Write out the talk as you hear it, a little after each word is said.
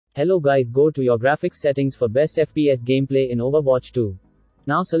Hello guys, go to your graphics settings for best FPS gameplay in Overwatch 2.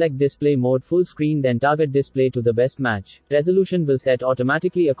 Now select display mode full screen, then target display to the best match. Resolution will set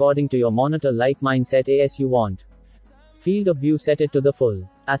automatically according to your monitor, like mine set as you want. Field of view set it to the full.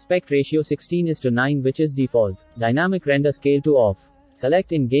 Aspect ratio 16:9 which is default. Dynamic render scale to off.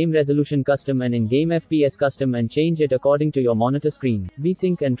 Select in-game resolution custom and in-game FPS custom and change it according to your monitor screen.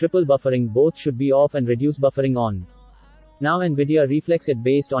 VSync and triple buffering both should be off and reduce buffering on. Now NVIDIA reflex it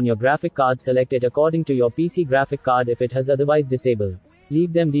based on your graphic card, select it according to your PC graphic card if it has otherwise disabled.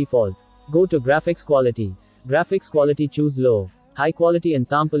 Leave them default. Go to graphics quality. Graphics quality choose low. High quality and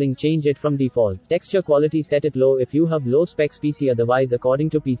sampling change it from default. Texture quality set it low if you have low specs PC, otherwise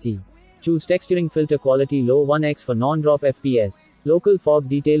according to PC. Choose texturing filter quality low 1x for non-drop FPS. Local fog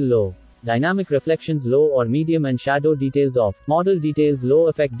detail low. Dynamic reflections low or medium and shadow details off. Model details low,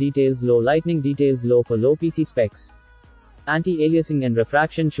 effect details low, lightning details low for low PC specs. Anti-aliasing and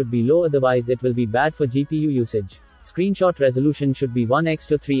refraction should be low, otherwise it will be bad for GPU usage. Screenshot resolution should be 1x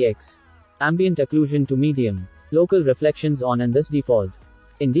to 3x. Ambient occlusion to medium. Local reflections on and this default.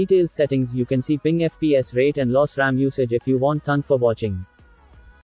 In details settings you can see ping, FPS rate and loss RAM usage if you want. Thanks for watching.